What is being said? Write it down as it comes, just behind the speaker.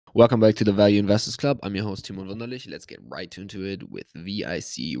Welcome back to the Value Investors Club. I'm your host, Timon Wunderlich. Let's get right into it with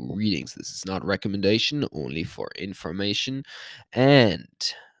VIC readings. This is not recommendation, only for information. And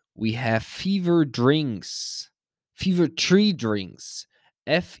we have fever drinks, fever tree drinks,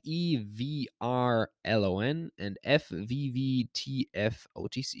 FEVRLON and FVVTFOTC.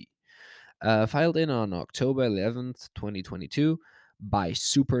 Filed in on October 11th, 2022 by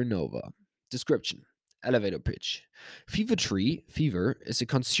Supernova. Description. Elevator pitch. Fever Tree, Fever, is a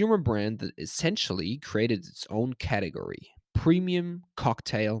consumer brand that essentially created its own category, premium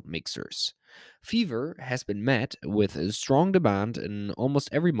cocktail mixers. Fever has been met with a strong demand in almost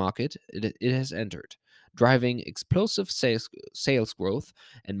every market it has entered, driving explosive sales growth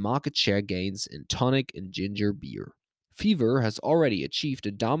and market share gains in tonic and ginger beer. Fever has already achieved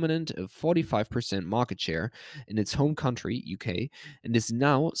a dominant 45% market share in its home country, UK, and is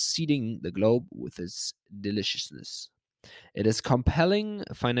now seeding the globe with its deliciousness. It has compelling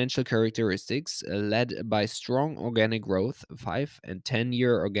financial characteristics led by strong organic growth, 5 and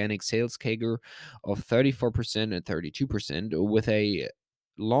 10-year organic sales CAGR of 34% and 32%, with a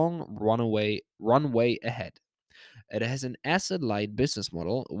long runway ahead. It has an asset light business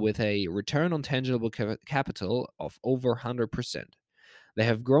model with a return on tangible capital of over 100%. They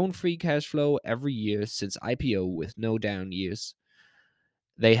have grown free cash flow every year since IPO with no down years.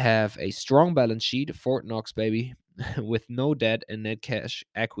 They have a strong balance sheet, Fort Knox baby, with no debt and net cash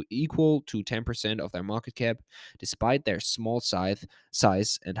equal to 10% of their market cap. Despite their small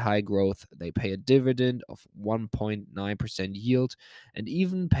size and high growth, they pay a dividend of 1.9% yield and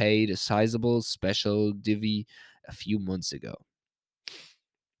even paid a sizable special divvy a few months ago.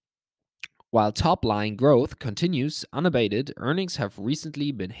 While top line growth continues unabated, earnings have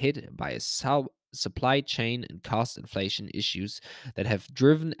recently been hit by a supply chain and cost inflation issues that have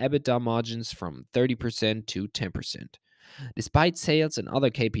driven EBITDA margins from 30% to 10%. Despite sales and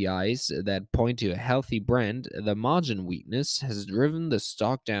other KPIs that point to a healthy brand, the margin weakness has driven the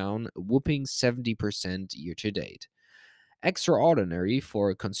stock down a whopping 70% year to date. Extraordinary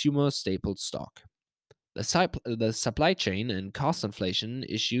for a consumer staple stock. The supply chain and cost inflation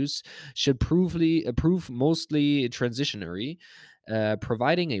issues should prove mostly transitionary,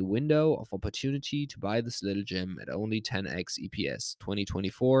 providing a window of opportunity to buy this little gem at only 10x EPS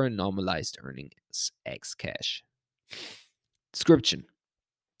 2024 normalized earnings x cash. Description.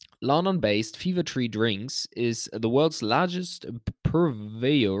 London based Fever Tree Drinks is the world's largest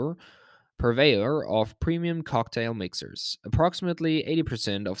purveyor of premium cocktail mixers. Approximately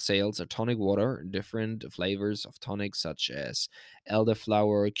 80% of sales are tonic water, different flavors of tonic such as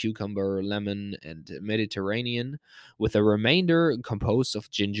elderflower, cucumber, lemon, and Mediterranean, with the remainder composed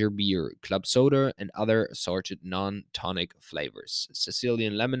of ginger beer, club soda, and other assorted non tonic flavors,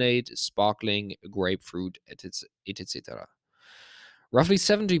 Sicilian lemonade, sparkling, grapefruit, etc. Roughly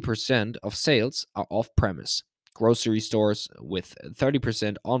 70% of sales are off premise. Grocery stores with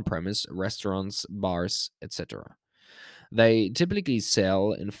 30% on premise, restaurants, bars, etc. They typically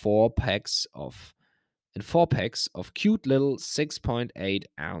sell in four packs of cute little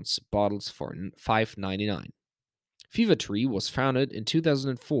 6.8-ounce bottles for $5.99. Fever Tree was founded in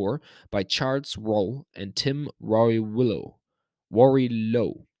 2004 by Charles Roll and Tim Warrillow.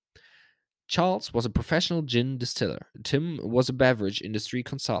 Charles was a professional gin distiller. Tim was a beverage industry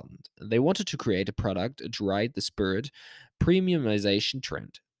consultant. They wanted to create a product to ride the spirit premiumization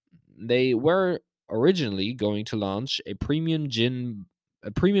trend. They were originally going to launch a premium gin,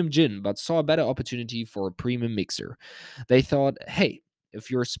 but saw a better opportunity for a premium mixer. They thought, hey,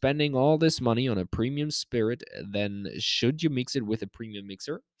 if you're spending all this money on a premium spirit, then should you mix it with a premium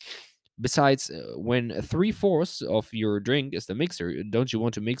mixer? Besides, when three-fourths of your drink is the mixer, don't you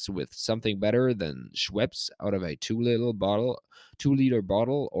want to mix with something better than Schweppes out of a 2-liter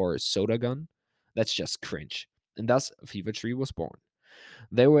bottle, or soda gun? That's just cringe. And thus, Fever Tree was born.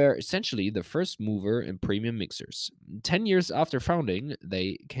 They were essentially the first mover in premium mixers. 10 years after founding,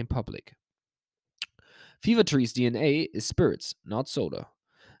 they came public. Fever Tree's DNA is spirits, not soda.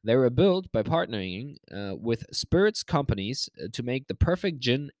 They were built by partnering with spirits companies to make the perfect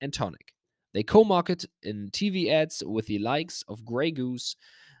gin and tonic. They co market in TV ads with the likes of Grey Goose.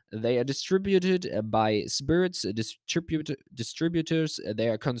 They are distributed by spirits distributors. They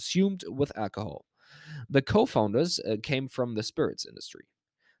are consumed with alcohol. The co founders came from the spirits industry.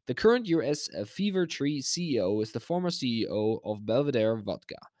 The current US Fever Tree CEO is the former CEO of Belvedere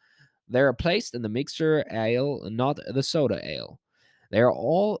Vodka. They are placed in the mixer ale, not the soda ale. They are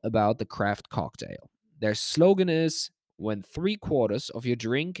all about the craft cocktail. Their slogan is, when three-quarters of your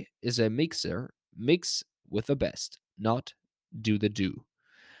drink is a mixer, mix with the best, not do the do,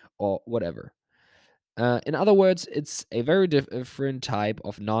 or whatever. In other words, it's a very different type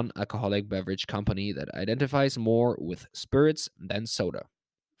of non alcoholic beverage company that identifies more with spirits than soda.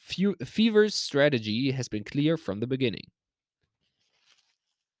 Fever's strategy has been clear from the beginning.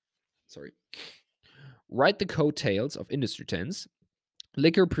 Sorry. Ride the coattails of industry trends,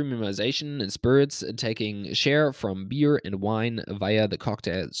 liquor premiumization and spirits taking share from beer and wine via the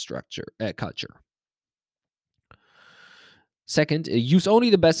cocktail culture. Second, use only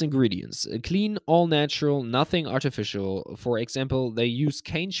the best ingredients. Clean, all natural, nothing artificial. For example, they use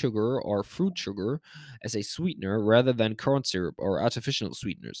cane sugar or fruit sugar as a sweetener rather than corn syrup or artificial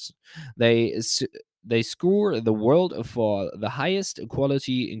sweeteners. They s- they score the world for the highest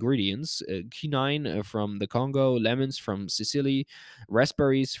quality ingredients: quinine from the Congo, lemons from Sicily,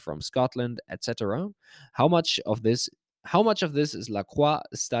 raspberries from Scotland, etc. How much of this? How much of this is La Croix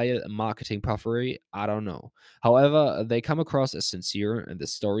style marketing puffery? I don't know. However, they come across as sincere, and the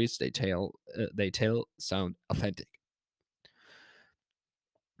stories they tell sound authentic.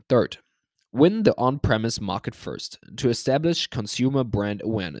 Third, win the on-premise market first to establish consumer brand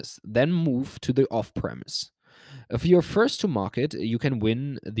awareness, then move to the off-premise. If you're first to market, you can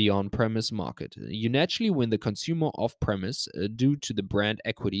win the on premise market. You naturally win the consumer off premise due to the brand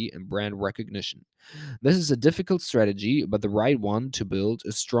equity and brand recognition. This is a difficult strategy, but the right one to build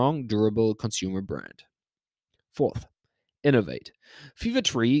a strong, durable consumer brand. Fourth, innovate. Fever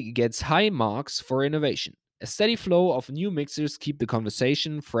Tree gets high marks for innovation. A steady flow of new mixers keep the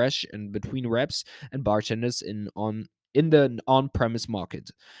conversation fresh and between reps and bartenders in the on-premise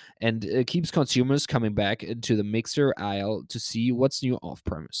market, and keeps consumers coming back into the mixer aisle to see what's new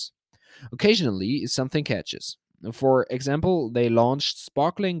off-premise. Occasionally, something catches. For example, they launched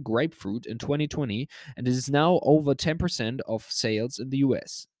sparkling grapefruit in 2020, and it is now over 10% of sales in the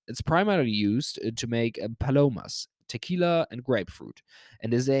US. It's primarily used to make palomas, tequila, and grapefruit,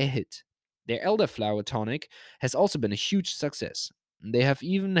 and is a hit. Their elderflower tonic has also been a huge success. They have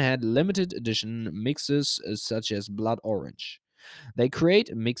even had limited edition mixes such as blood orange. They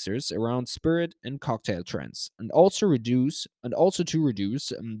create mixers around spirit and cocktail trends, and also to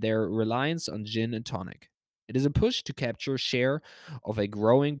reduce their reliance on gin and tonic. It is a push to capture share of a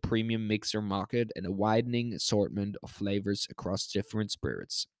growing premium mixer market and a widening assortment of flavors across different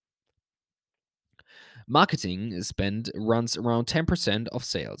spirits. Marketing spend runs around 10% of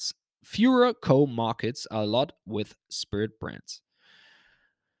sales. Fewer co-markets a lot with spirit brands.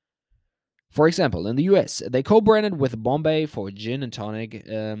 For example, in the US, they co-branded with Bombay for gin and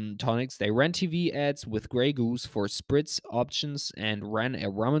tonics. They ran TV ads with Grey Goose for spritz options and ran a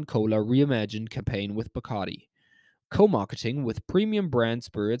rum and cola reimagined campaign with Bacardi. Co-marketing with premium brand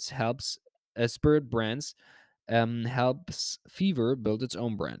spirits helps spirit brands helps Fever build its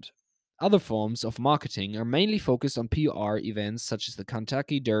own brand. Other forms of marketing are mainly focused on PR events such as the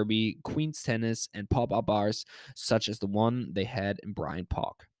Kentucky Derby, Queen's Tennis, and pop-up bars such as the one they had in Bryant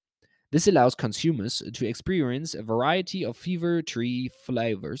Park. This allows consumers to experience a variety of fever tree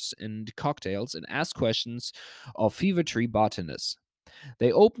flavors and cocktails and ask questions of fever tree bartenders.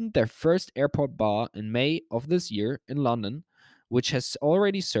 They opened their first airport bar in May of this year in London, which has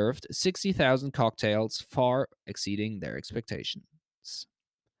already served 60,000 cocktails, far exceeding their expectations.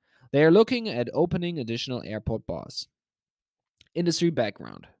 They are looking at opening additional airport bars. Industry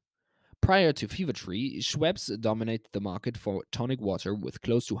background. Prior to Fever Tree, Schweppes dominated the market for tonic water with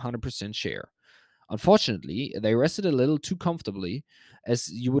close to 100% share. Unfortunately, they rested a little too comfortably,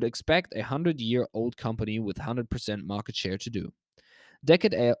 as you would expect a 100-year-old company with 100% market share to do.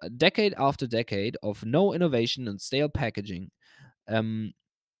 Decade after decade of no innovation and stale packaging. Um,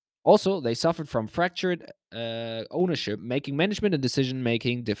 Also, they suffered from fractured ownership, making management and decision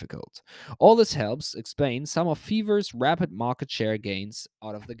making difficult. All this helps explain some of Fever's rapid market share gains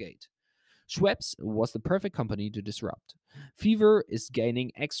out of the gate. Schweppes was the perfect company to disrupt. Fever is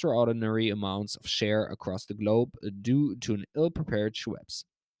gaining extraordinary amounts of share across the globe due to an ill prepared Schweppes.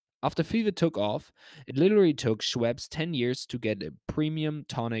 After Fever took off, it literally took Schweppes 10 years to get a premium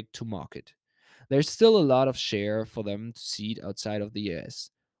tonic to market. There's still a lot of share for them to seed outside of the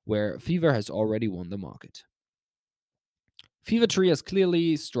US, where Fever has already won the market. Fever Tree has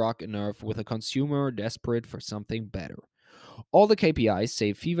clearly struck a nerve with a consumer desperate for something better. All the KPIs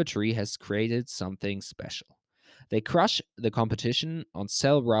say Fever Tree has created something special. They crush the competition on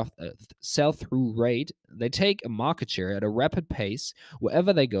sell-through rate. They take a market share at a rapid pace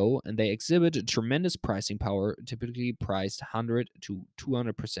wherever they go, and they exhibit tremendous pricing power, typically priced 100 to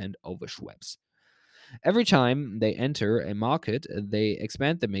 200% over Schweppes. Every time they enter a market, they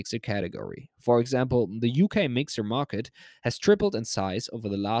expand the mixer category. For example, the UK mixer market has tripled in size over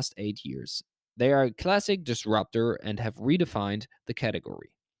the last 8 years. They are a classic disruptor and have redefined the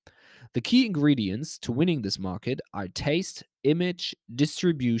category. The key ingredients to winning this market are taste, image,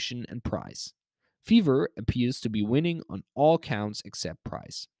 distribution, and price. Fever appears to be winning on all counts except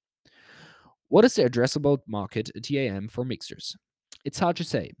price. What is the addressable market TAM for mixers? It's hard to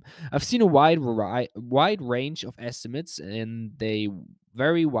say. I've seen a wide range of estimates, and they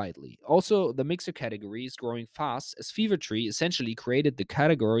vary widely. Also, the mixer category is growing fast as Fever Tree essentially created the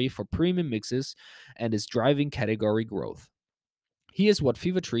category for premium mixes and is driving category growth. Here's what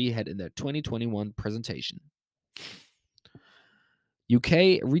Fever Tree had in their 2021 presentation.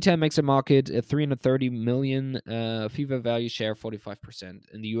 UK retail mixer market 330 million, fever value share 45%.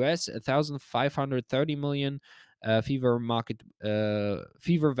 In the US, 1,530 million, fever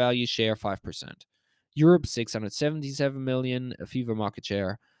value share 5%. Europe 677 million, fever market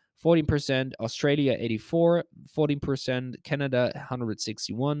share 14%. Australia 84, 14%. Canada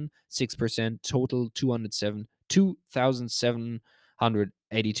 161, 6%. Total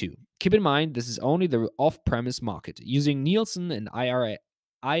 2,782. Keep in mind, this is only the off-premise market, using Nielsen and IRI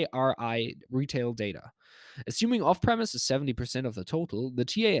retail data. Assuming off-premise is 70% of the total, the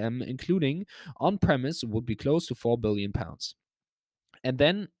TAM, including on-premise, would be close to £4 billion. And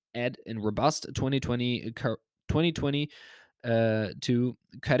then add in robust 2020 to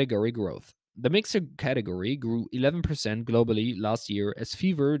category growth. The mixer category grew 11% globally last year as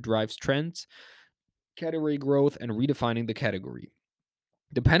fever drives trends, category growth, and redefining the category.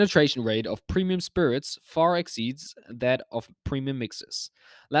 The penetration rate of premium spirits far exceeds that of premium mixes.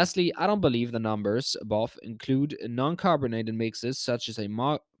 Lastly, I don't believe the numbers above include non-carbonated mixes such as a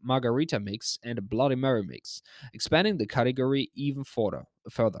margarita mix and a Bloody Mary mix, expanding the category even further.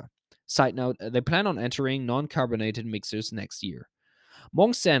 Side note, they plan on entering non-carbonated mixers next year.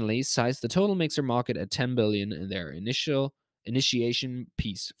 Morgan Stanley sized the total mixer market at $10 billion in their initiation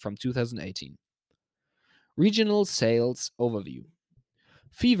piece from 2018. Regional sales overview.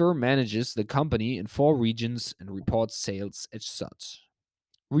 Fever manages the company in 4 regions and reports sales as such.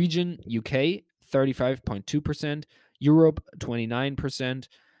 Region UK 35.2%, Europe 29%,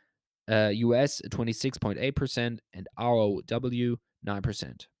 US 26.8%, and ROW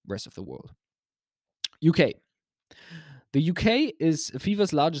 9%, rest of the world. UK. The UK is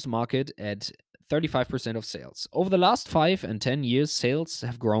Fever's largest market at 35% of sales. Over the last 5 and 10 years, sales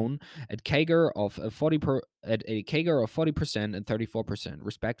have grown at CAGR of a CAGR of 40% and 34%,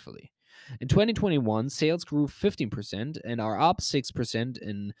 respectively. In 2021, sales grew 15% and are up 6%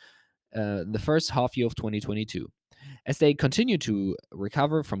 in the first half year of 2022, as they continue to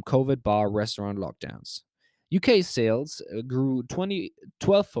recover from COVID bar restaurant lockdowns. UK sales grew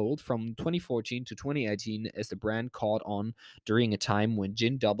 12-fold from 2014 to 2018 as the brand caught on during a time when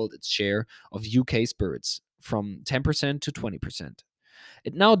gin doubled its share of UK spirits from 10% to 20%.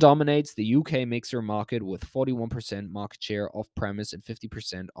 It now dominates the UK mixer market with 41% market share off-premise and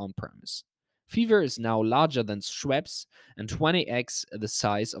 50% on-premise. Fever is now larger than Schweppes and 20x the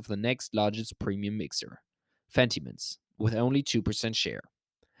size of the next largest premium mixer, Fentimans, with only 2% share.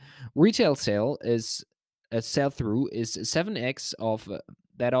 Retail sell-through is 7x of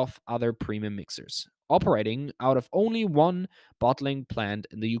that of other premium mixers. Operating out of only one bottling plant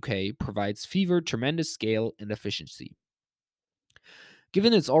in the UK provides Fever tremendous scale and efficiency.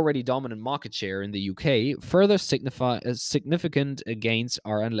 Given its already dominant market share in the UK, further significant gains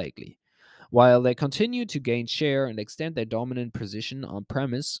are unlikely. While they continue to gain share and extend their dominant position on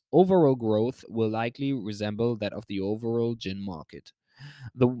premise, overall growth will likely resemble that of the overall gin market.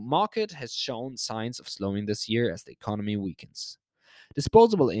 The market has shown signs of slowing this year as the economy weakens.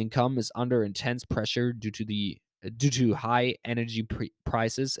 Disposable income is under intense pressure due to high energy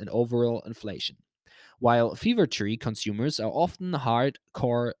prices and overall inflation. While Fever Tree consumers are often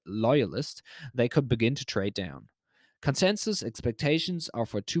hardcore loyalists, they could begin to trade down. Consensus expectations are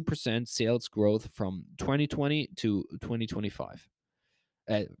for 2% sales growth from 2020 to 2025.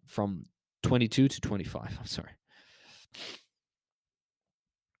 From 22 to 25, I'm sorry.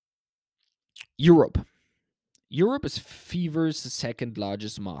 Europe. Europe is Fever's second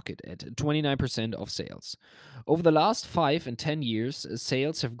largest market at 29% of sales. Over the last 5 and 10 years,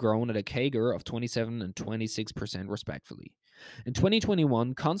 sales have grown at a CAGR of 27 and 26% respectively. In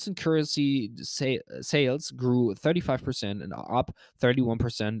 2021, constant currency sales grew 35% and are up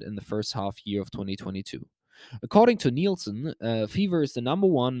 31% in the first half year of 2022. According to Nielsen, Fever is the number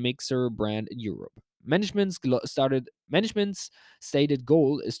 1 mixer brand in Europe. Management's stated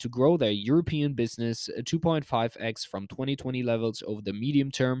goal is to grow their European business 2.5x from 2020 levels over the medium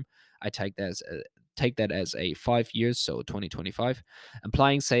term. I take that as a 5 years, so 2025,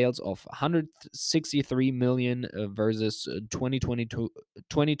 implying sales of 163 million versus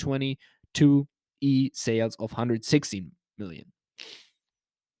 2022 sales of 116 million.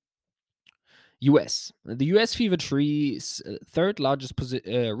 US. The US fever tree's third largest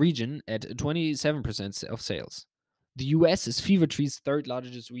region at 27% of sales. The US is Fever Tree's third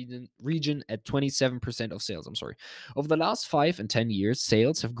largest region at 27% of sales. I'm sorry. Over the last 5 and 10 years,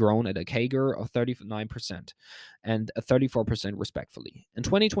 sales have grown at a CAGR of 39% and 34% respectively. In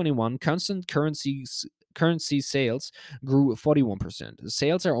 2021, constant currency sales grew 41%.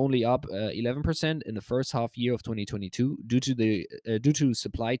 Sales are only up 11% in the first half year of 2022 due to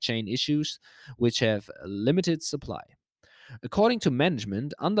supply chain issues which have limited supply. According to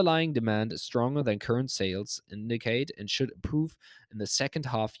management, underlying demand is stronger than current sales indicate and should improve in the second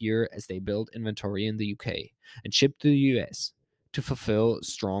half year as they build inventory in the UK and ship to the US to fulfill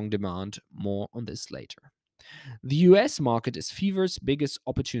strong demand. More on this later. The US market is Fever's biggest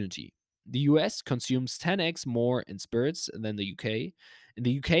opportunity. The US consumes 10x more in spirits than the UK. In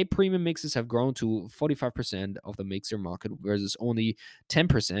the UK, premium mixes have grown to 45% of the mixer market versus only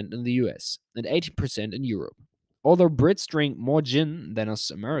 10% in the US and 18% in Europe. Although Brits drink more gin than us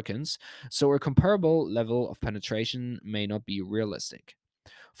Americans, so a comparable level of penetration may not be realistic.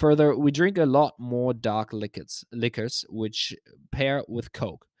 Further, we drink a lot more dark liquors which pair with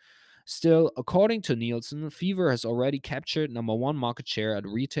Coke. Still, according to Nielsen, Fever has already captured number one market share at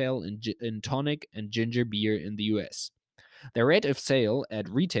retail in tonic and ginger beer in the US. Their rate of sale at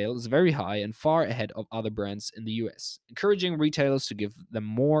retail is very high and far ahead of other brands in the US, encouraging retailers to give them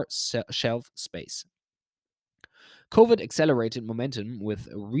more shelf space. COVID accelerated momentum with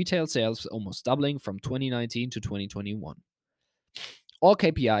retail sales almost doubling from 2019 to 2021. All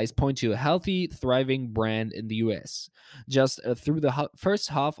KPIs point to a healthy, thriving brand in the US. Just through the first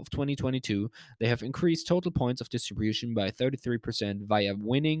half of 2022, they have increased total points of distribution by 33% via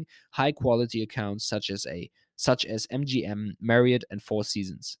winning high-quality accounts such as MGM, Marriott, and Four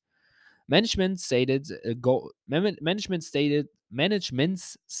Seasons. Management's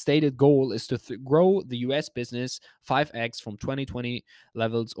stated goal is to grow the US business 5x from 2020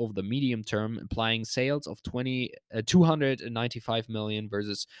 levels over the medium term, implying sales of 295 million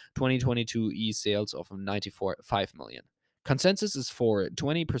versus 2022 sales of 95 million. Consensus is for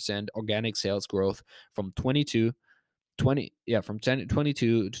 20% organic sales growth from 22 to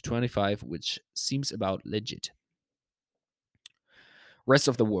 25, which seems about legit. Rest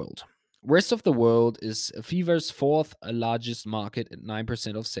of the world. Rest of the world is Fever's fourth largest market at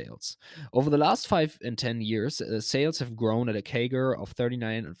 9% of sales. Over the last 5 and 10 years, sales have grown at a CAGR of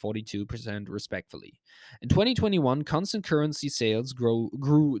 39 and 42% respectively. In 2021, constant currency sales grew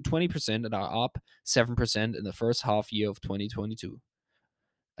 20% and are up 7% in the first half year of 2022.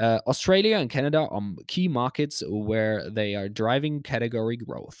 Australia and Canada are key markets where they are driving category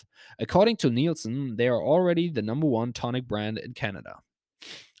growth. According to Nielsen, they are already the number one tonic brand in Canada.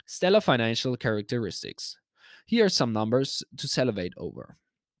 Stellar financial characteristics. Here are some numbers to salivate over.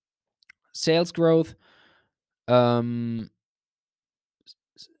 Sales growth,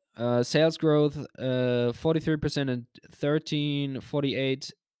 43% in 13,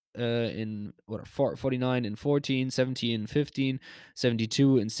 48 in 49 in 14, 17 in 15,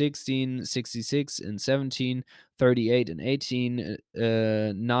 72 in 16, 66 in 17, 38 in 18,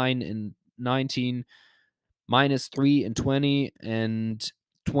 9 in 19, -3 in 20, and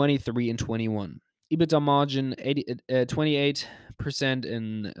 23 in 21. EBITDA margin 28%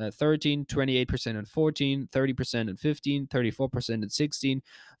 in 13, 28% in 14, 30% in 15, 34% in 16,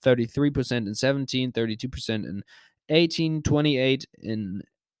 33% in 17, 32% in 18, 28 in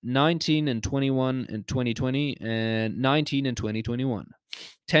 19 and 21 in 2020, and 19 in 2021.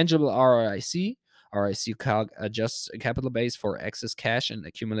 Tangible ROIC. ROIC adjusts capital base for excess cash and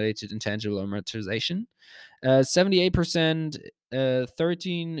accumulated intangible amortization. 78%,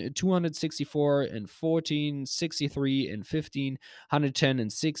 13, 264 and 14, 63 and 15, 110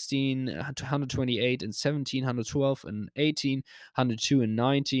 and 16, 128 and 17, 112 and 18, 102 and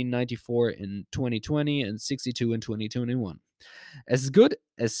 19, 94 in 2020, and 62 in 2021. As good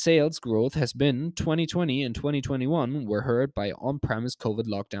as sales growth has been, 2020 and 2021 were hurt by on-premise COVID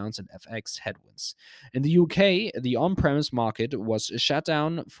lockdowns and FX headwinds. In the UK, the on-premise market was shut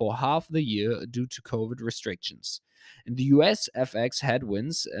down for half the year due to COVID restrictions. In the US, FX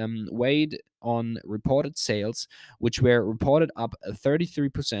headwinds weighed on reported sales, which were reported up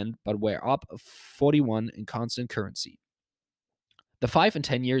 33%, but were up 41% in constant currency. The 5 and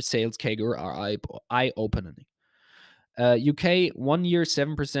 10 year sales CAGR are eye-opening. UK 1 year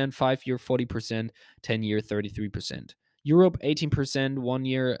 7%, 5 year 40%, 10 year 33%. Europe 18%, 1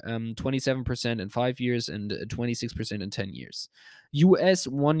 year 27% in 5 years, and 26% in 10 years. US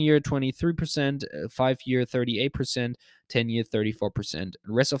 1 year 23%, 5 year 38%, 10 year 34%.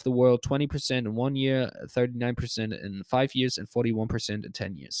 Rest of the world 20% in 1 year, 39% in 5 years, and 41% in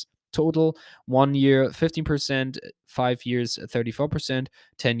 10 years. Total 1 year 15%, 5 years 34%,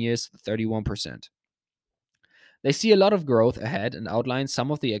 10 years 31%. They see a lot of growth ahead and outline some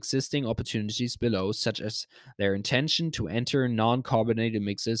of the existing opportunities below, such as their intention to enter non carbonated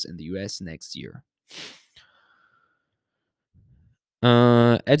mixes in the US next year.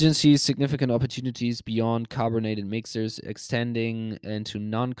 Agencies significant opportunities beyond carbonated mixers, extending into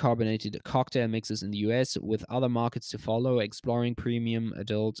non-carbonated cocktail mixes in the US, with other markets to follow, exploring premium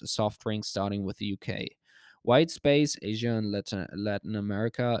adult soft drinks starting with the UK. White space, Asia and Latin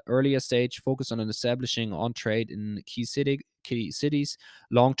America. Earlier stage, focus on establishing on trade in key cities.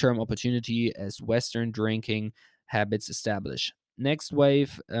 Long-term opportunity as Western drinking habits establish. Next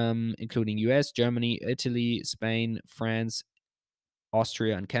wave, including US, Germany, Italy, Spain, France,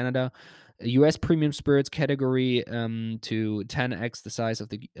 Austria, and Canada. U.S. premium spirits category to 10x the size of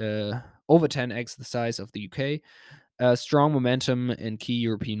the over 10x the size of the UK. Strong momentum in key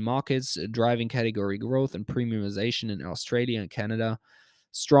European markets, driving category growth and premiumization in Australia and Canada.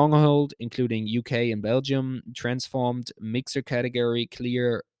 Stronghold, including UK and Belgium. Transformed mixer category,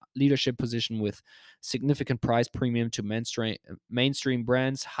 clear leadership position with significant price premium to mainstream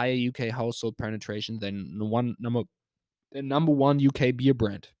brands, higher UK household penetration than the number one UK beer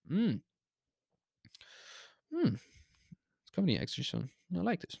brand. It's company extra soon. I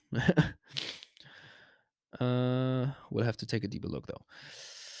like this. We'll have to take a deeper look though.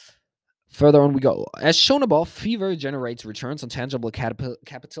 Further on we go. As shown above, FEVR generates returns on tangible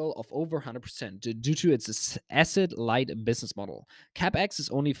capital of over 100% due to its asset-light business model. CapEx is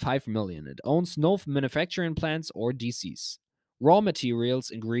only 5 million. It owns no manufacturing plants or DCs. Raw materials,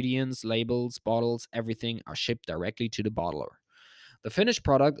 ingredients, labels, bottles, everything are shipped directly to the bottler. The finished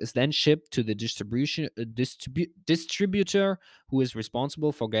product is then shipped to the distributor, who is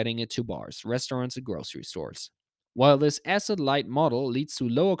responsible for getting it to bars, restaurants, and grocery stores. While this asset light model leads to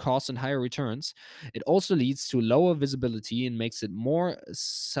lower costs and higher returns, it also leads to lower visibility and makes it more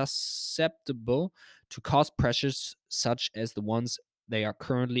susceptible to cost pressures such as the ones they are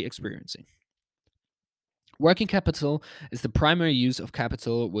currently experiencing. Working capital is the primary use of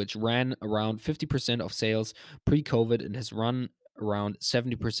capital, which ran around 50% of sales pre COVID and has run around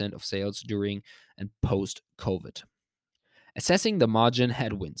 70% of sales during and post COVID. Assessing the margin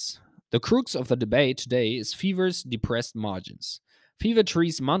headwinds. The crux of the debate today is FEVR's depressed margins. Fever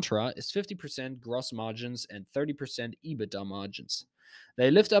Tree's mantra is 50% gross margins and 30% EBITDA margins.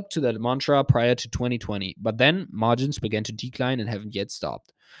 They lived up to that mantra prior to 2020, but then margins began to decline and haven't yet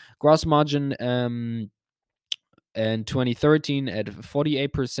stopped. Gross margin in 2013 at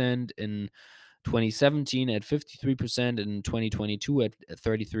 48%, in 2017 at 53%, and in 2022 at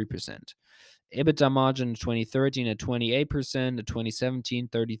 33%. EBITDA margin in 2013 at 28%, in 2017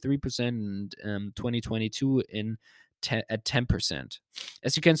 33%, and 2022 at 10%.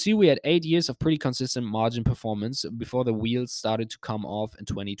 As you can see, we had 8 years of pretty consistent margin performance before the wheels started to come off in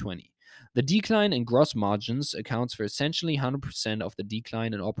 2020. The decline in gross margins accounts for essentially 100% of the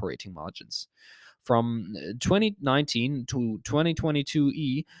decline in operating margins. From 2019 to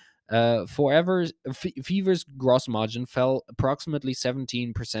 2022 FEVR's gross margin fell approximately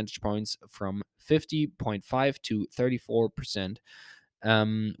 17 percentage points from 50.5 to 34%,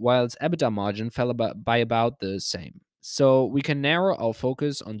 while its EBITDA margin fell by about the same. So we can narrow our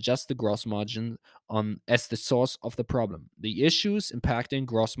focus on just the gross margin as the source of the problem. The issues impacting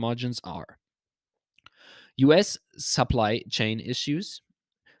gross margins are US supply chain issues,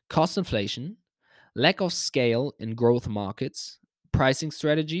 cost inflation, lack of scale in growth markets, pricing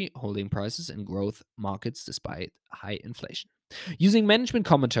strategy, holding prices in growth markets despite high inflation. Using management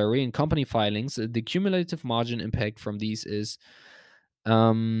commentary and company filings, the cumulative margin impact from these is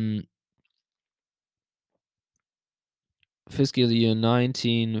fiscal year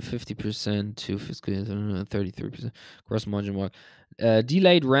 19, 50% to fiscal year 33%. Gross margin mark.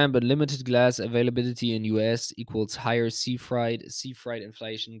 Delayed ramp and limited glass availability in US equals higher sea freight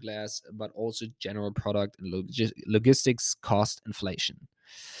inflation glass, but also general product and logistics cost inflation.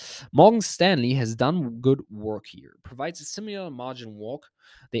 Morgan Stanley has done good work here, provides a similar margin walk.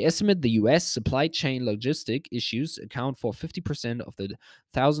 They estimate the US supply chain logistic issues account for 50% of the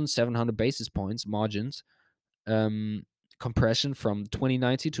 1,700 basis points margins compression from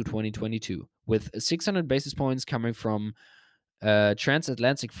 2019 to 2022, with 600 basis points coming from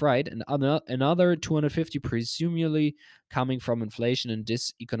transatlantic freight and another 250 presumably coming from inflation and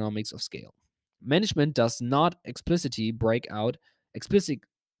diseconomics of scale. Management does not explicitly break out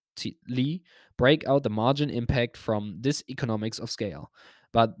the margin impact from diseconomics of scale,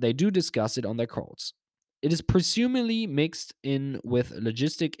 but they do discuss it on their calls. It is presumably mixed in with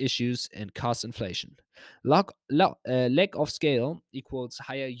logistic issues and cost inflation. Lack of scale equals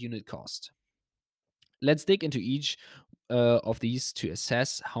higher unit cost. Let's dig into each of these to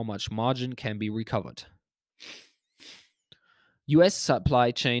assess how much margin can be recovered. US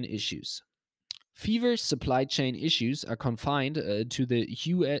supply chain issues. FEVR's supply chain issues are confined to the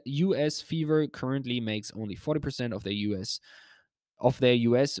US. FEVR currently makes only 40% of their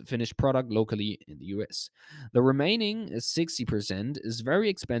US finished product locally in the US. The remaining 60% is very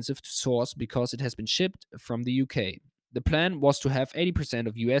expensive to source because it has been shipped from the UK. The plan was to have 80%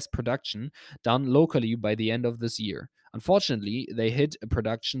 of US production done locally by the end of this year. Unfortunately, they hit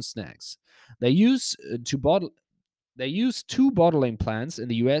production snags. They use to bottle they use two bottling plants in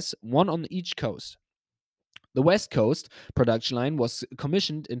the US, one on each coast. The West Coast production line was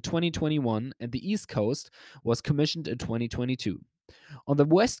commissioned in 2021 and the East Coast was commissioned in 2022. On the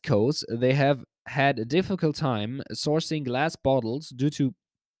West Coast, they have had a difficult time sourcing glass bottles due to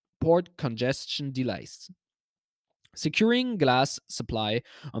port congestion delays. Securing glass supply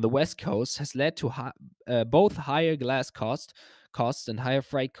on the West Coast has led to both higher glass costs and higher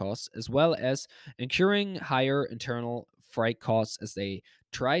freight costs, as well as incurring higher internal freight costs as they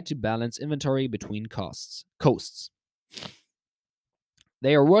try to balance inventory between coasts.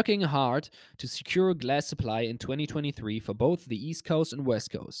 They are working hard to secure glass supply in 2023 for both the East Coast and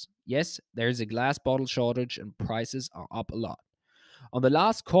West Coast. Yes, there is a glass bottle shortage and prices are up a lot. On the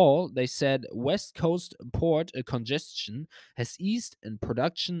last call, they said West Coast port congestion has eased and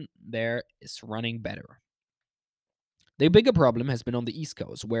production there is running better. The bigger problem has been on the East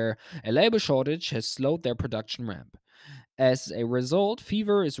Coast, where a labor shortage has slowed their production ramp. As a result,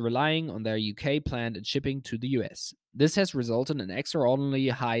 FEVR is relying on their UK plant and shipping to the US. This has resulted in extraordinarily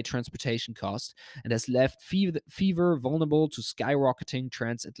high transportation costs and has left FEVR vulnerable to skyrocketing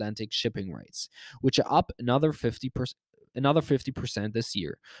transatlantic shipping rates, which are up another 50% this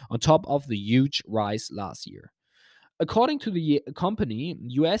year, on top of the huge rise last year. According to the company,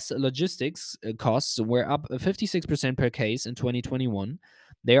 US logistics costs were up 56% per case in 2021.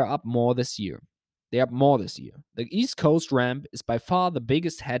 They are up more this year. The East Coast ramp is by far the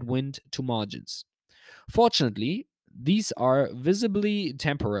biggest headwind to margins. Fortunately, these are visibly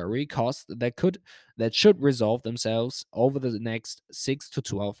temporary costs that should resolve themselves over the next 6 to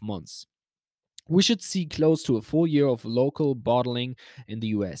 12 months. We should see close to a full year of local bottling in the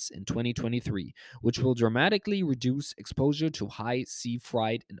US in 2023, which will dramatically reduce exposure to high sea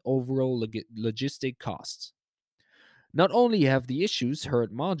freight and overall logistic costs. Not only have the issues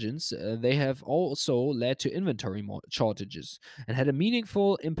hurt margins, they have also led to inventory shortages and had a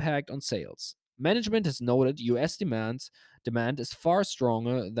meaningful impact on sales. Management has noted US demand is far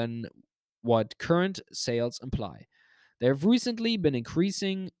stronger than what current sales imply. They have recently been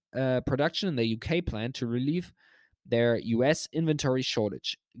increasing production in the UK plant to relieve their US inventory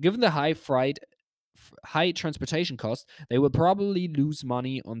shortage. Given the high transportation costs, they will probably lose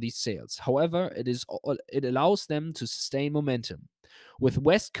money on these sales. However, it allows them to sustain momentum. With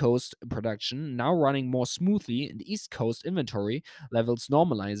West Coast production now running more smoothly and East Coast inventory levels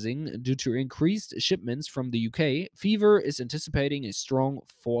normalizing due to increased shipments from the UK, FEVR is anticipating a strong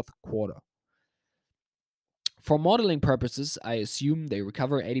fourth quarter. For modeling purposes, I assume they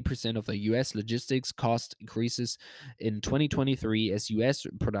recover 80% of the US logistics cost increases in 2023 as US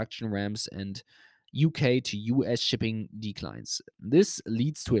production ramps and UK to US shipping declines. This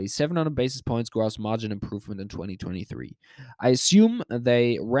leads to a 700 basis points gross margin improvement in 2023. I assume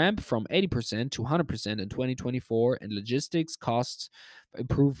they ramp from 80% to 100% in 2024 and logistics costs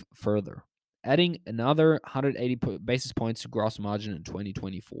improve further, adding another 180 basis points to gross margin in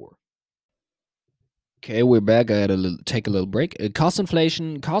 2024. Okay, we're back. I had to take a little break. Cost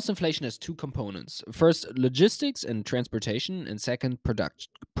inflation. Cost inflation has two components. First, logistics and transportation, and second,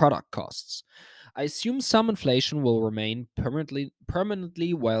 product costs. I assume some inflation will remain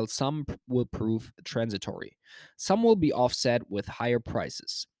permanently, while some will prove transitory. Some will be offset with higher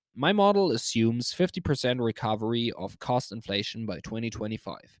prices. My model assumes 50% recovery of cost inflation by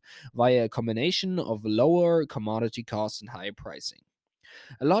 2025 via a combination of lower commodity costs and higher pricing.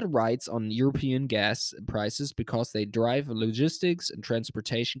 A lot rides on European gas prices because they drive logistics and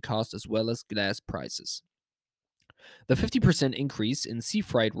transportation costs as well as gas prices. The 50% increase in sea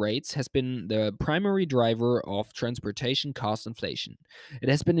freight rates has been the primary driver of transportation cost inflation. It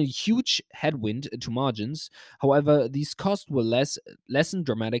has been a huge headwind to margins. However, these costs will lessen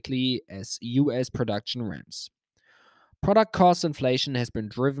dramatically as US production ramps. Product cost inflation has been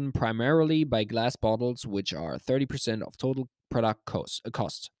driven primarily by glass bottles, which are 30% of total product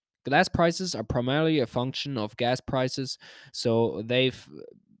cost. Glass prices are primarily a function of gas prices, so they've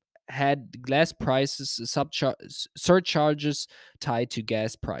had glass prices surcharges tied to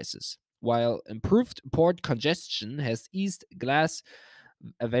gas prices, while improved port congestion has eased glass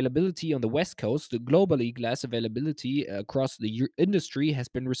availability on the West Coast. Globally, glass availability across the industry has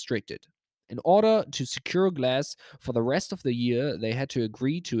been restricted. In order to secure glass for the rest of the year, they had to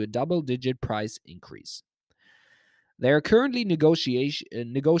agree to a double digit price increase. They are currently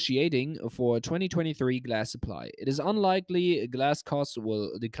negotiating for 2023 glass supply. It is unlikely glass costs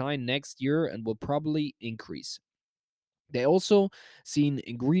will decline next year and will probably increase. They also seen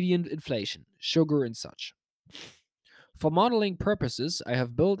ingredient inflation, sugar and such. For modeling purposes, I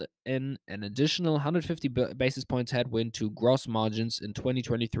have built in an additional 150 basis points headwind to gross margins in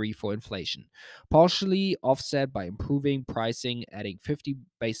 2023 for inflation, partially offset by improving pricing, adding 50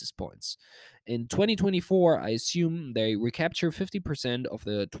 basis points. In 2024, I assume they recapture 50% of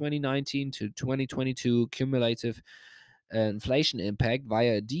the 2019 to 2022 cumulative inflation impact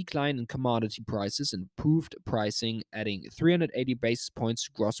via a decline in commodity prices and improved pricing, adding 380 basis points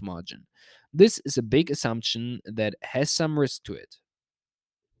to gross margin. This is a big assumption that has some risk to it.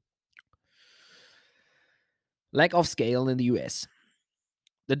 Lack of scale in the US.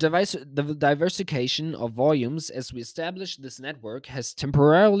 The diversification of volumes as we establish this network has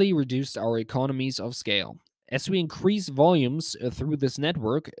temporarily reduced our economies of scale. As we increase volumes through this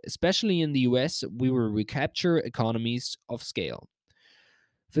network, especially in the US, we will recapture economies of scale.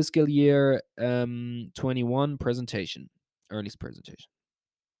 Fiscal year 21 presentation, earnings presentation.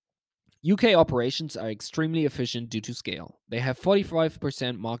 UK operations are extremely efficient due to scale. They have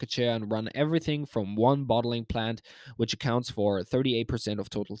 45% market share and run everything from one bottling plant, which accounts for 38%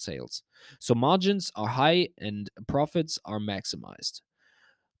 of total sales. So margins are high and profits are maximized.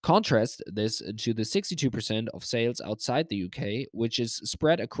 Contrast this to the 62% of sales outside the UK, which is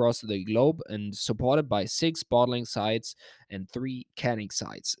spread across the globe and supported by 6 bottling sites and 3 canning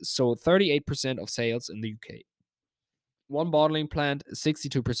sites. So 38% of sales in the UK. One bottling plant,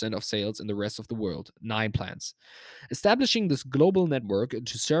 62% of sales in the rest of the world, 9 plants. Establishing this global network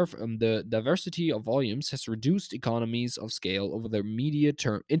to serve the diversity of volumes has reduced economies of scale over the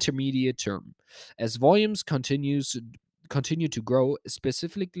intermediate term. As volumes continue to grow,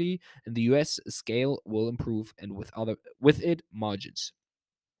 specifically in the US, scale will improve and with it margins.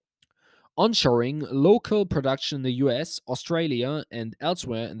 Onshoring local production in the US, Australia, and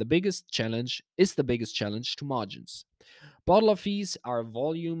elsewhere, and the biggest challenge to margins. Bottler fees are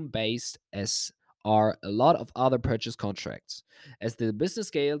volume based, as are a lot of other purchase contracts. As the business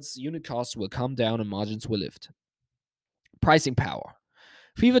scales, unit costs will come down and margins will lift. Pricing power.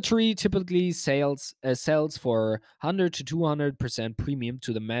 FEVR typically sells for 100 to 200% premium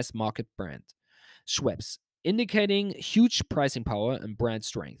to the mass market brand, Schweppes, indicating huge pricing power and brand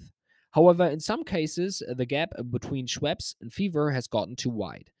strength. However, in some cases, the gap between Schweppes and FEVR has gotten too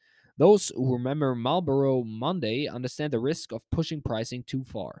wide. Those who remember Marlboro Monday understand the risk of pushing pricing too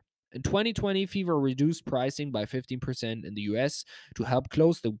far. In 2020, FEVR reduced pricing by 15% in the US to help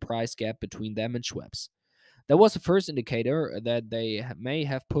close the price gap between them and Schweppes. That was the first indicator that they may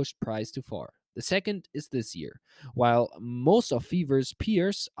have pushed price too far. The second is this year. While most of FEVR's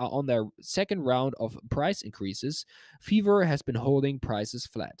peers are on their second round of price increases, FEVR has been holding prices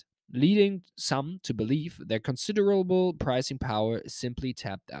flat, leading some to believe their considerable pricing power is simply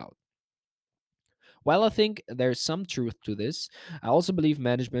tapped out. While I think there's some truth to this, I also believe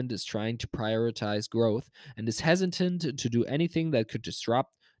management is trying to prioritize growth and is hesitant to do anything that could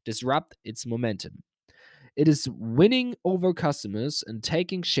disrupt its momentum. It is winning over customers and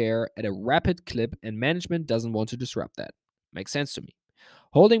taking share at a rapid clip, and management doesn't want to disrupt that. Makes sense to me.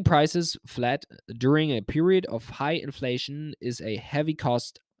 Holding prices flat during a period of high inflation is a heavy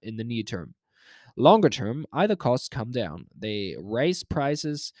cost in the near term. Longer term, either costs come down, they raise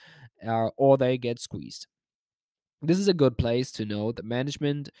prices, or they get squeezed. This is a good place to know that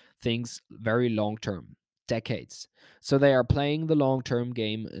management thinks very long term, decades. So they are playing the long term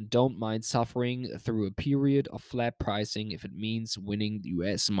game and don't mind suffering through a period of flat pricing if it means winning the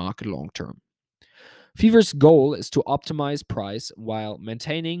US market long term. FEVR's goal is to optimize price while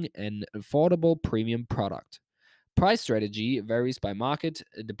maintaining an affordable premium product. Price strategy varies by market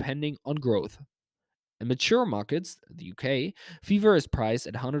depending on growth. In mature markets, the UK, FEVR is priced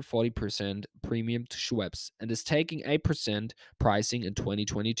at 140% premium to Schweppes and is taking 8% pricing in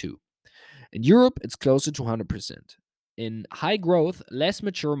 2022. In Europe, it's closer to 100%. In high growth, less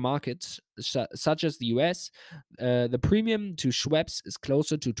mature markets such as the US, the premium to Schweppes is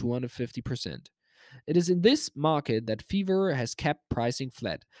closer to 250%. It is in this market that FEVR has kept pricing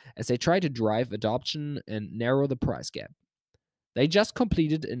flat as they try to drive adoption and narrow the price gap. They just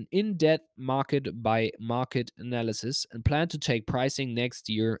completed an in depth market by market analysis and plan to take pricing next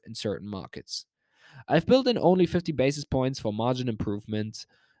year in certain markets. I've built in only 50 basis points for margin improvement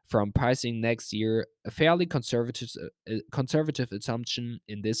from pricing next year, a fairly conservative assumption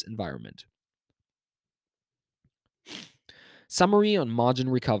in this environment. Summary on margin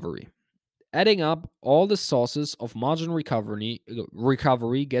recovery. Adding up all the sources of margin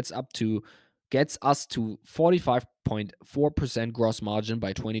recovery gets us to 45.4% gross margin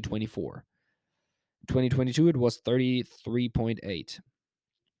by 2024. 2022 it was 33.8.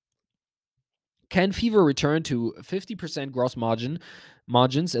 Can Fever return to 50% gross margins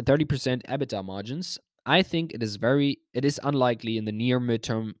and 30% EBITDA margins? I think it is unlikely in the near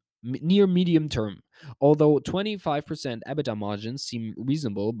medium term, although 25% EBITDA margins seem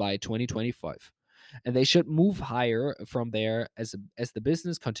reasonable by 2025, and they should move higher from there as the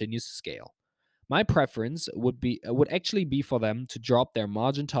business continues to scale. My preference would actually be for them to drop their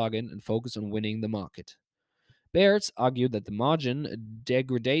margin target and focus on winning the market. Bears argue that the margin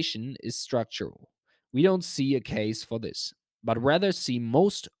degradation is structural. We don't see a case for this, but rather see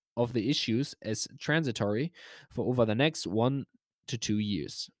most of the issues as transitory for over the next 1 to 2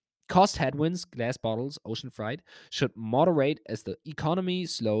 years. Cost headwinds, glass bottles, ocean freight, should moderate as the economy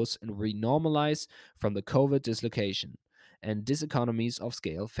slows and renormalize from the COVID dislocation, and diseconomies of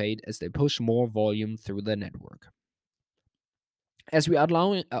scale fade as they push more volume through the network. As we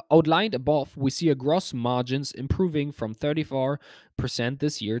outlined above, we see a gross margins improving from 34%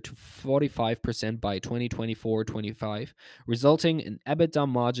 this year to 45% by 2024-25, resulting in EBITDA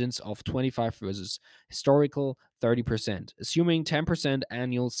margins of 25 versus historical 30%, assuming 10%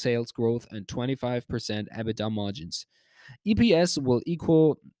 annual sales growth and 25% EBITDA margins. EPS will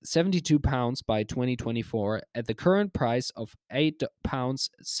equal £72 by 2024 at the current price of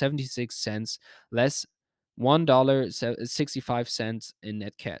 £8.76 less $1.65 in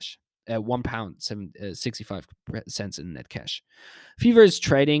net cash. £1.65 in net cash. Fever is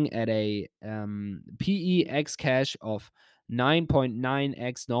trading at a PEX cash of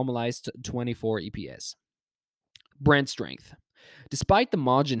 9.9x normalized 24 EPS. Brand strength. Despite the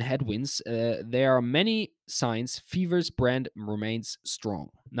margin headwinds, there are many signs Fever's brand remains strong.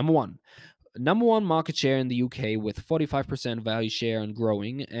 Number one market share in the UK with 45% value share and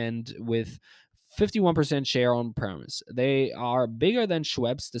growing, and with 51% share on premise. They are bigger than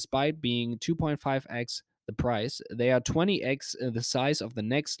Schweppes despite being 2.5x the price. They are 20x the size of the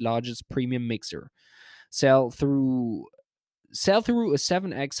next largest premium mixer. Sell through a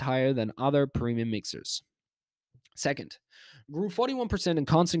 7x higher than other premium mixers. Second, grew 41% in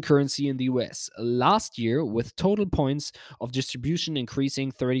constant currency in the US last year, with total points of distribution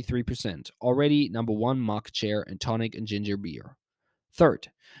increasing 33%. Already number one market share in tonic and ginger beer.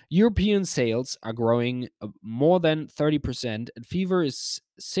 Third, European sales are growing more than 30%, and Fever is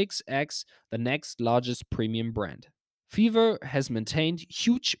 6x the next largest premium brand. Fever has maintained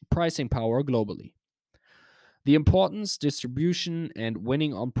huge pricing power globally. The importance, distribution, and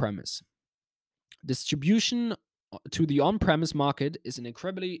winning on premise. Distribution to the on-premise market is an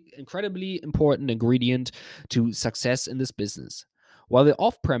incredibly important ingredient to success in this business. While the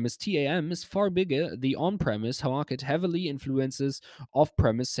off-premise TAM is far bigger, the on-premise market heavily influences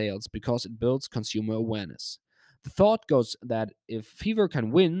off-premise sales because it builds consumer awareness. The thought goes that if Fever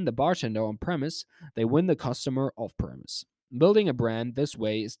can win the bartender on-premise, they win the customer off-premise. Building a brand this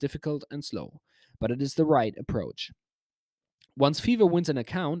way is difficult and slow, but it is the right approach. Once Fever wins an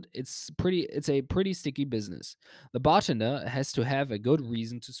account, it's a pretty sticky business. The bartender has to have a good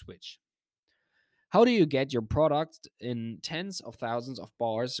reason to switch. How do you get your product in tens of thousands of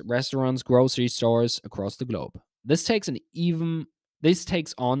bars, restaurants, grocery stores across the globe? This takes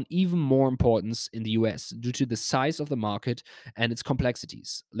on even more importance in the US due to the size of the market and its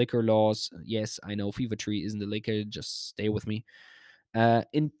complexities. Liquor laws, yes, I know Fever Tree isn't a liquor, just stay with me.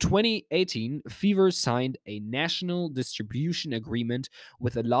 In 2018, Fever signed a national distribution agreement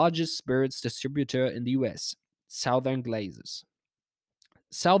with the largest spirits distributor in the US, Southern Glazers.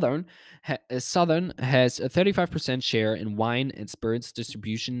 Southern has a 35% share in wine and spirits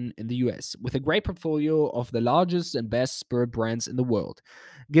distribution in the US, with a great portfolio of the largest and best spirit brands in the world,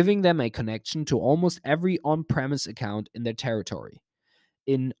 giving them a connection to almost every on-premise account in their territory.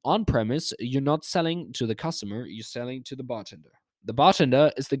 In on-premise, you're not selling to the customer, you're selling to the bartender. The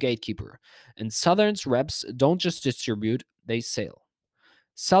bartender is the gatekeeper, and Southern's reps don't just distribute, they sell.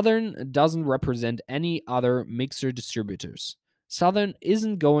 Southern doesn't represent any other mixer distributors. Southern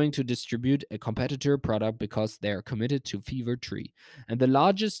isn't going to distribute a competitor product because they are committed to Fever Tree, and the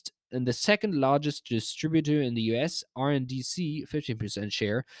largest and the second largest distributor in the US, RNDC, 15%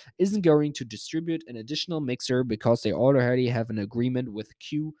 share, isn't going to distribute an additional mixer because they already have an agreement with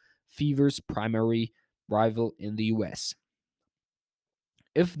Q, Fever's primary rival in the US.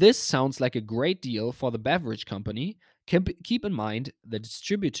 If this sounds like a great deal for the beverage company, keep in mind the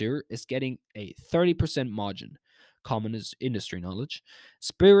distributor is getting a 30% margin. Common is industry knowledge.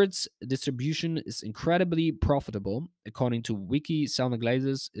 Spirits distribution is incredibly profitable. According to Wiki, Southern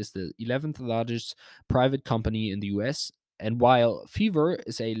Glazers is the 11th largest private company in the US. And while Fever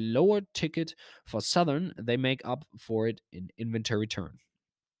is a lower ticket for Southern, they make up for it in inventory turn.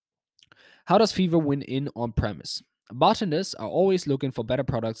 How does Fever win in on premise? Bartenders are always looking for better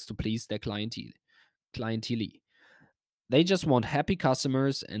products to please their clientele. They just want happy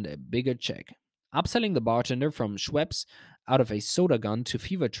customers and a bigger check. Upselling the bartender from Schweppes out of a soda gun to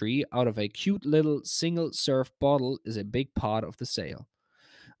Fever Tree out of a cute little single serve bottle is a big part of the sale.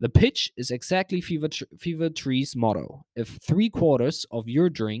 The pitch is exactly Fever Tree's motto. If 3/4 of your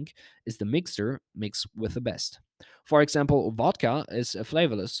drink is the mixer, mix with the best. For example, vodka is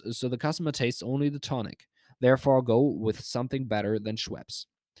flavorless, so the customer tastes only the tonic. Therefore, go with something better than Schweppes.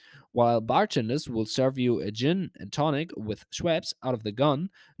 While bartenders will serve you a gin and tonic with Schweppes out of the gun,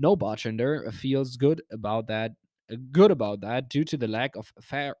 no bartender feels good about that due to the lack of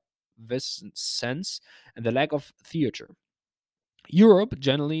effervescence and the lack of theater. Europe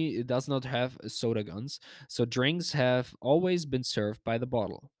generally does not have soda guns, so drinks have always been served by the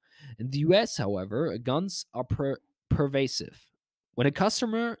bottle. In the US, however, guns are pervasive. When a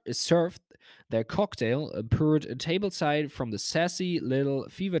customer is served their cocktail poured tableside from the sassy little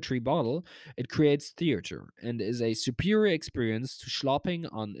Fever Tree bottle, it creates theater and is a superior experience to slopping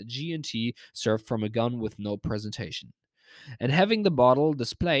on G&T served from a gun with no presentation. And having the bottle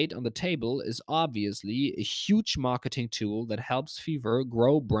displayed on the table is obviously a huge marketing tool that helps Fever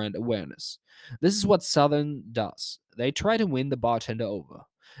grow brand awareness. This is what Southern does. They try to win the bartender over.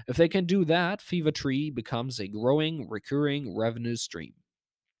 If they can do that, Fever Tree becomes a growing, recurring revenue stream.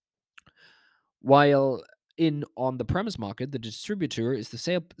 While in on the premise market, the distributor is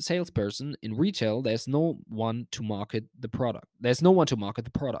the salesperson. In retail, there's no one to market the product. There's no one to market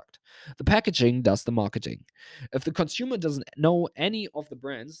the product. The packaging does the marketing. If the consumer doesn't know any of the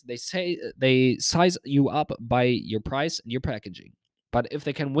brands, they size you up by your price and your packaging. But if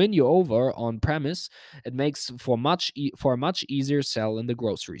they can win you over on premise, it makes for a much easier sell in the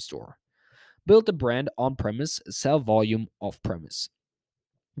grocery store. Build the brand on premise, sell volume off premise.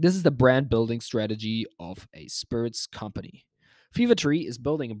 This is the brand building strategy of a spirits company. Fever Tree is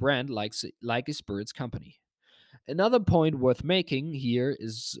building a brand like a spirits company. Another point worth making here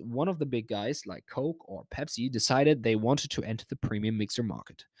is one of the big guys like Coke or Pepsi decided they wanted to enter the premium mixer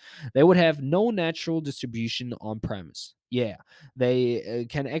market. They would have no natural distribution on premise. Yeah, they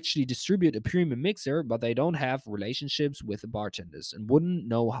can actually distribute a premium mixer, but they don't have relationships with the bartenders and wouldn't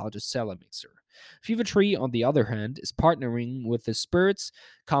know how to sell a mixer. Fever Tree, on the other hand, is partnering with the spirits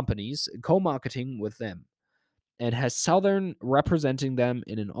companies, co-marketing with them, and has Southern representing them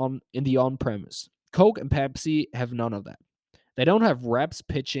in the on-premise. Coke and Pepsi have none of that. They don't have reps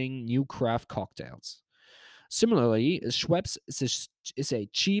pitching new craft cocktails. Similarly, Schweppes is a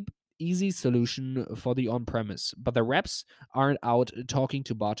cheap, easy solution for the on-premise, but the reps aren't out talking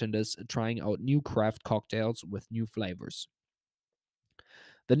to bartenders trying out new craft cocktails with new flavors.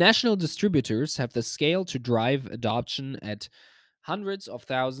 The national distributors have the scale to drive adoption at hundreds of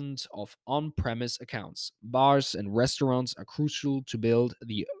thousands of on-premise accounts. Bars and restaurants are crucial to build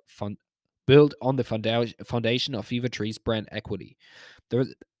on the foundation of Fever Tree's brand equity.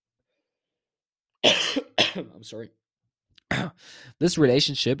 There's I'm sorry. This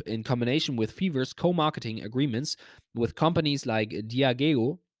relationship, in combination with Fever's co-marketing agreements with companies like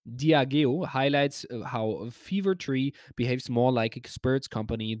Diageo highlights how Fever Tree behaves more like a spirits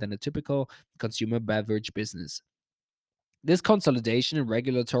company than a typical consumer beverage business. This consolidation and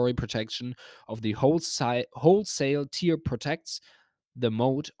regulatory protection of the wholesale tier protects the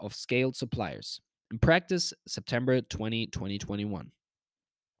mode of scaled suppliers. In practice, September 2021.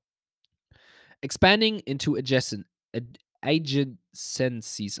 Expanding into adjacencies.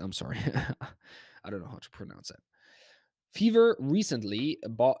 I'm sorry. I don't know how to pronounce that. Fever recently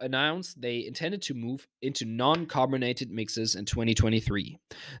announced they intended to move into non carbonated mixes in 2023.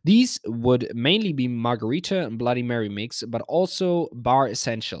 These would mainly be margarita and Bloody Mary mix, but also bar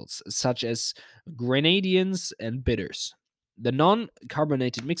essentials such as grenadines and bitters. The non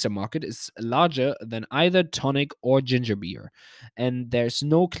carbonated mixer market is larger than either tonic or ginger beer, and there's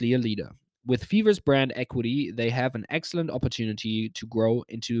no clear leader. With Fever's brand equity, they have an excellent opportunity to grow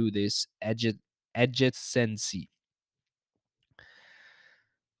into this adjacency.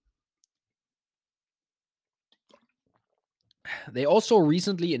 They also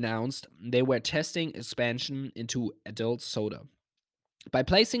recently announced they were testing expansion into adult soda by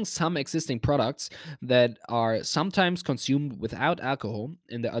placing some existing products that are sometimes consumed without alcohol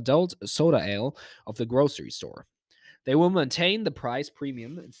in the adult soda ale of the grocery store. They will maintain the price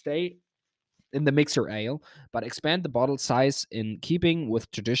premium and stay in the mixer ale, but expand the bottle size in keeping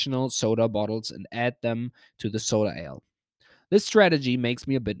with traditional soda bottles and add them to the soda ale. This strategy makes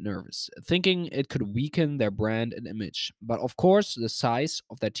me a bit nervous, thinking it could weaken their brand and image. But of course, the size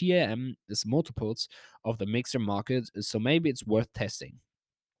of their TAM is multiples of the mixer market, so maybe it's worth testing.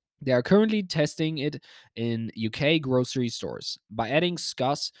 They are currently testing it in UK grocery stores. By adding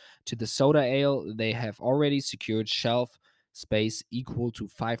Scots to the soda ale, they have already secured shelf space equal to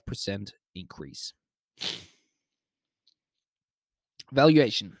 5% increase.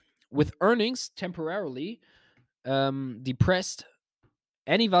 Valuation. With earnings temporarily depressed,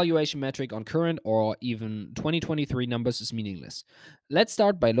 any valuation metric on current or even 2023 numbers is meaningless. Let's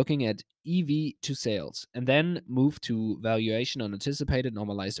start by looking at EV to sales and then move to valuation on anticipated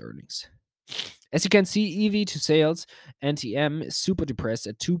normalized earnings. As you can see, EV to sales NTM is super depressed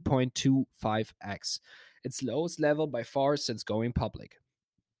at 2.25x, its lowest level by far since going public.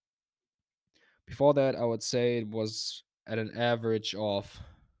 Before that, I would say it was at an average of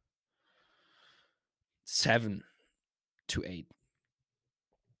 7 to 8.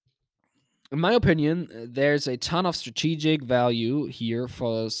 In my opinion, there's a ton of strategic value here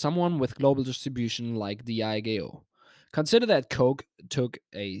for someone with global distribution like the ICahn. Consider that Coke took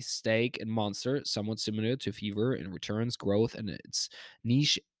a stake in Monster, somewhat similar to FEVR in returns, growth, and its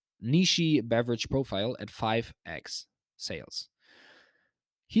niche beverage profile at 5x sales.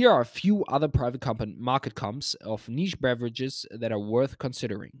 Here are a few other private market comps of niche beverages that are worth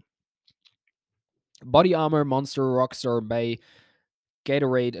considering. Body Armor, Monster, Rockstar, Bay,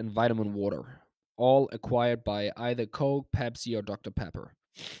 Gatorade, and Vitamin Water, all acquired by either Coke, Pepsi, or Dr. Pepper.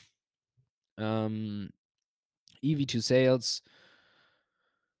 EV to sales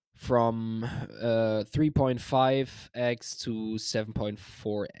from 3.5x to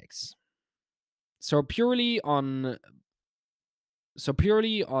 7.4x. So purely on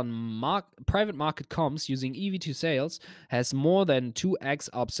private market comps using EV to sales has more than 2x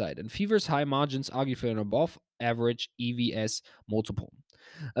upside, and FEVR's high margins argue for an above average EVS multiple.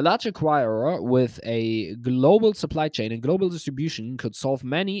 A large acquirer with a global supply chain and global distribution could solve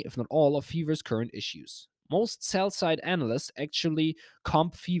many, if not all, of FEVR's current issues. Most sell side analysts actually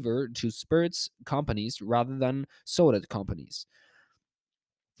comp FEVR to spirits companies rather than soda companies.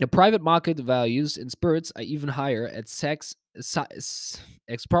 The private market values in spirits are even higher at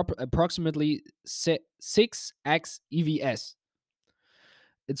approximately 6x EVS.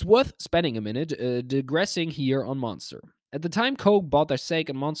 It's worth spending a minute digressing here on Monster. At the time Coke bought their stake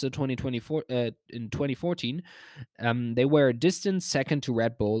in Monster 2024 in 2014, they were a distant second to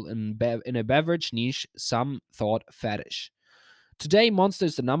Red Bull in a beverage niche some thought faddish. Today, Monster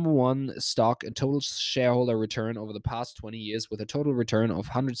is the number one stock in total shareholder return over the past 20 years with a total return of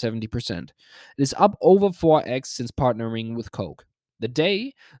 170%. It is up over 4x since partnering with Coke. The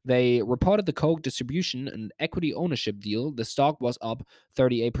day they reported the Coke distribution and equity ownership deal, the stock was up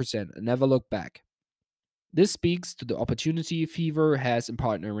 38% and never looked back. This speaks to the opportunity FEVR has in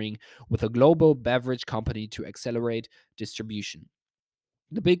partnering with a global beverage company to accelerate distribution.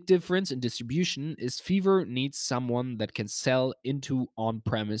 The big difference in distribution is FEVR needs someone that can sell into on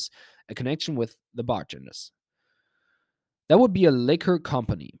premise, a connection with the bartenders. That would be a liquor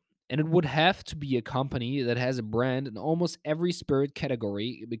company, and it would have to be a company that has a brand in almost every spirit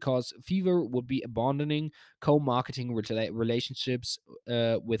category because FEVR would be abandoning co marketing relationships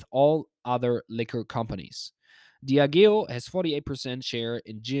with all other liquor companies. Diageo has 48% share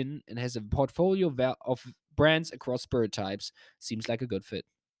in gin and has a portfolio of brands across spirit types. Seems like a good fit.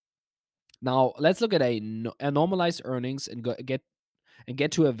 Now let's look at a normalized earnings and get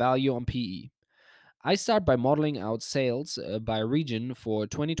to a value on PE. I start by modeling out sales by region for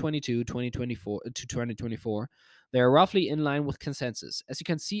 2022, 2024 to 2024. They are roughly in line with consensus. As you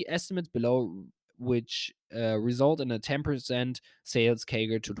can see, estimates below which result in a 10% sales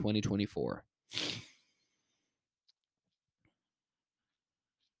CAGR to 2024.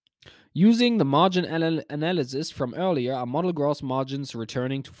 Using the margin analysis from earlier, our model gross margins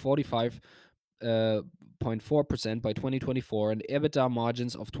returning to 45.4% by 2024 and EBITDA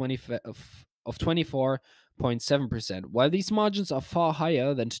margins of 24.7%. While these margins are far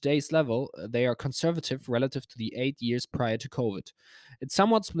higher than today's level, they are conservative relative to the 8 years prior to COVID. It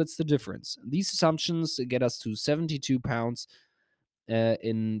somewhat splits the difference. These assumptions get us to £72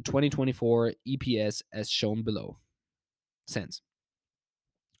 in 2024 EPS as shown below. Cents.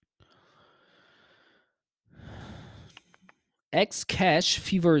 X cash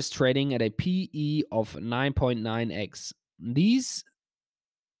Fever is trading at a PE of 9.9x. These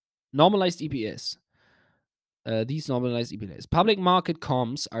normalized EPS. These normalized EPS. Public market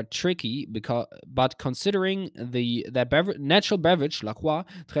comps are tricky but considering natural beverage La Croix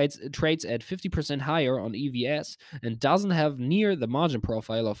trades at 50% higher on EVS and doesn't have near the margin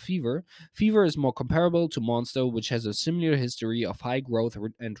profile of Fever. Fever is more comparable to Monster, which has a similar history of high growth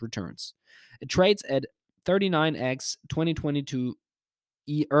and returns. It trades at 39x 2022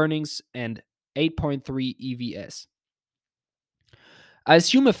 earnings and 8.3 EVS. I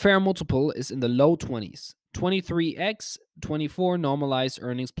assume a fair multiple is in the low 20s. 23x, 24 normalized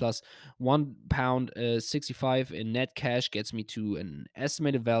earnings plus £1 65 in net cash gets me to an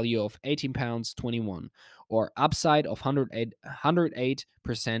estimated value of £18 21, or upside of 108%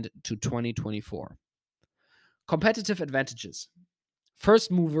 to 2024. Competitive advantages.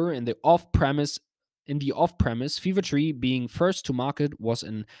 First mover in the off-premise, Fever being first to market was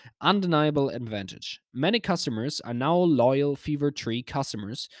an undeniable advantage. Many customers are now loyal Fever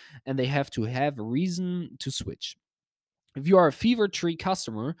customers, and they have to have a reason to switch. If you are a Fever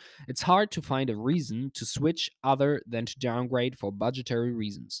customer, it's hard to find a reason to switch other than to downgrade for budgetary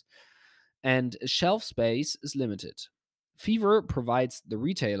reasons. And shelf space is limited. Fever provides the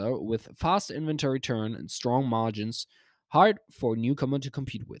retailer with fast inventory turn and strong margins, hard for a newcomer to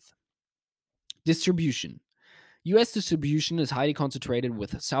compete with. Distribution. US distribution is highly concentrated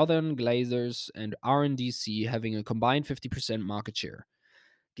with Southern Glazers and R&DC having a combined 50% market share.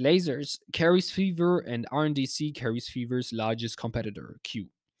 Glazers carries Fever and R&DC carries Fever's largest competitor, Q.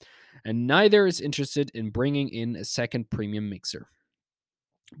 And neither is interested in bringing in a second premium mixer.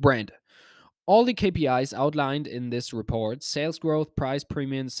 Brand. All the KPIs outlined in this report, sales growth, price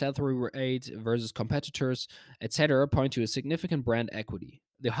premium, sell-through rate versus competitors, etc., point to a significant brand equity.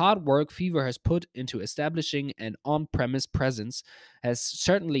 The hard work Fever has put into establishing an on-premise presence has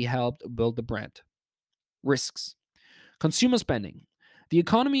certainly helped build the brand. Risks. Consumer spending. The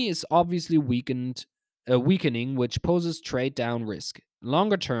economy is obviously weakening, which poses trade down risk.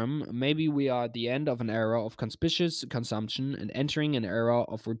 Longer term, maybe we are at the end of an era of conspicuous consumption and entering an era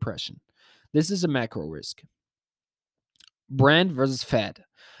of repression. This is a macro risk. Brand versus fad.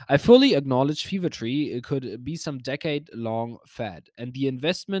 I fully acknowledge Fever it could be some decade long fad, and the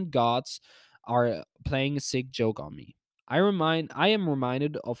investment gods are playing a sick joke on me. I am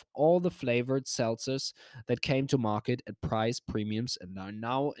reminded of all the flavored seltzers that came to market at price premiums and are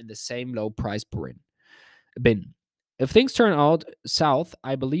now in the same low price bin. If things turn out south,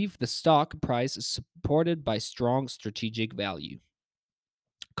 I believe the stock price is supported by strong strategic value.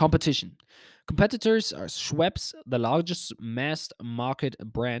 Competition. Competitors are Schweppes, the largest mass market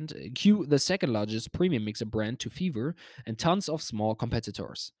brand, Q, the second largest premium mixer brand to Fever, and tons of small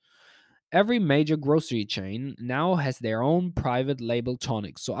competitors. Every major grocery chain now has their own private label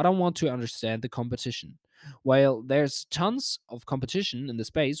tonic, so I don't want to understand the competition. While there's tons of competition in the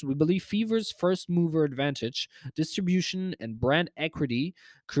space, we believe Fever's first mover advantage, distribution, and brand equity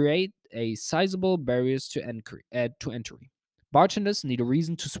create a sizable barriers to entry. Bartenders need a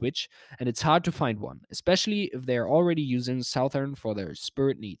reason to switch, and it's hard to find one, especially if they are already using Southern for their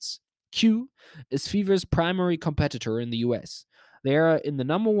spirit needs. Q is Fever's primary competitor in the US. They're in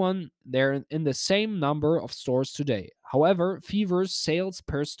the same number of stores today. However, Fever's sales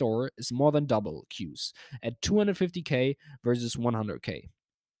per store is more than double Q's at 250K versus 100K.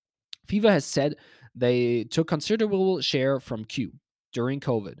 Fever has said they took considerable share from Q during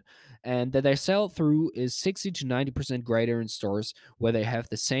COVID, and that their sell through is 60 to 90% greater in stores where they have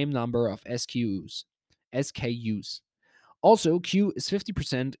the same number of SKUs. Also, Q is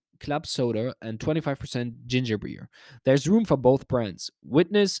 50% club soda and 25% ginger beer. There's room for both brands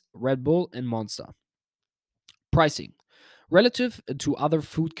Witness, Red Bull, and Monster. Pricing. Relative to other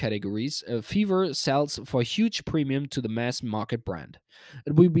food categories, Fever sells for a huge premium to the mass market brand.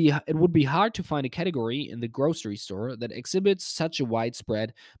 It would be hard to find a category in the grocery store that exhibits such a wide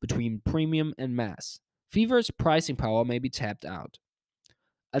spread between premium and mass. Fever's pricing power may be tapped out.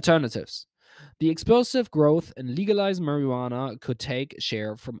 Alternatives. The explosive growth in legalized marijuana could take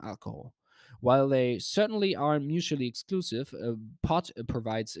share from alcohol. While they certainly aren't mutually exclusive, pot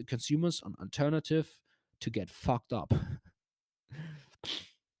provides consumers an alternative to get fucked up.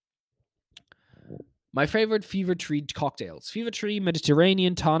 My favorite Fever cocktails: Fever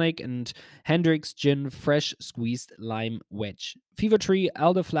Mediterranean Tonic and Hendrick's Gin Fresh Squeezed Lime Wedge. Fever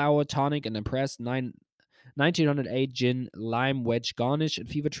Elderflower Tonic and Impressed 1908 Gin Lime Wedge Garnish, and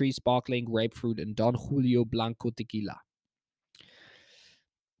Fever Sparkling Grapefruit and Don Julio Blanco Tequila.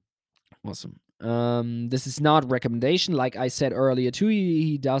 Awesome. This is not recommendation. Like I said earlier too,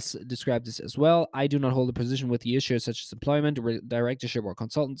 he does describe this as well. I do not hold a position with the issuer such as employment, directorship, or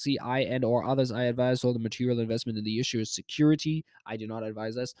consultancy. I and or others I advise hold a material investment in the issuer's security. I do not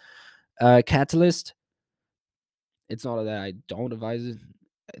advise this. Catalyst. It's not that I don't advise it.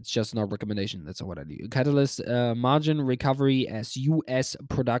 It's just not recommendation. That's not what I do. Catalyst, margin recovery as U.S.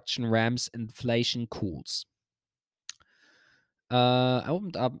 production ramps, inflation cools. I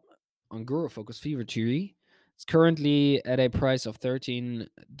opened up on Guru Focus Fever Theory. It's currently at a price of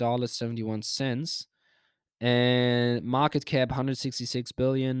 $13.71, and market cap 166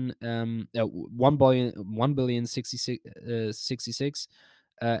 billion. 1 billion 66.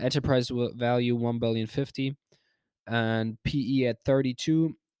 Enterprise value 1 billion 50, and PE at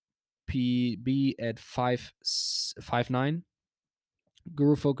 32. PB at 5.59.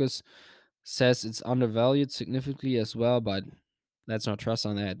 Guru Focus says it's undervalued significantly as well, but let's not trust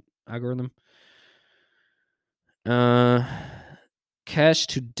on that algorithm. Cash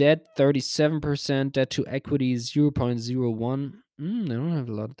to debt 37%, debt to equity 0.01. They don't have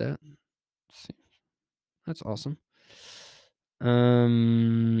a lot of debt. That's awesome.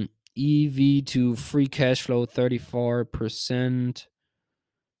 EV to free cash flow 34%.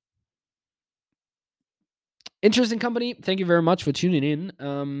 Interesting company. Thank you very much for tuning in.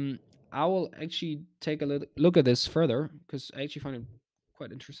 I will actually take a look at this further because I actually find it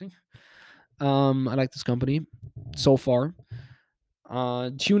quite interesting. I like this company so far.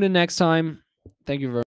 Tune in next time. Thank you very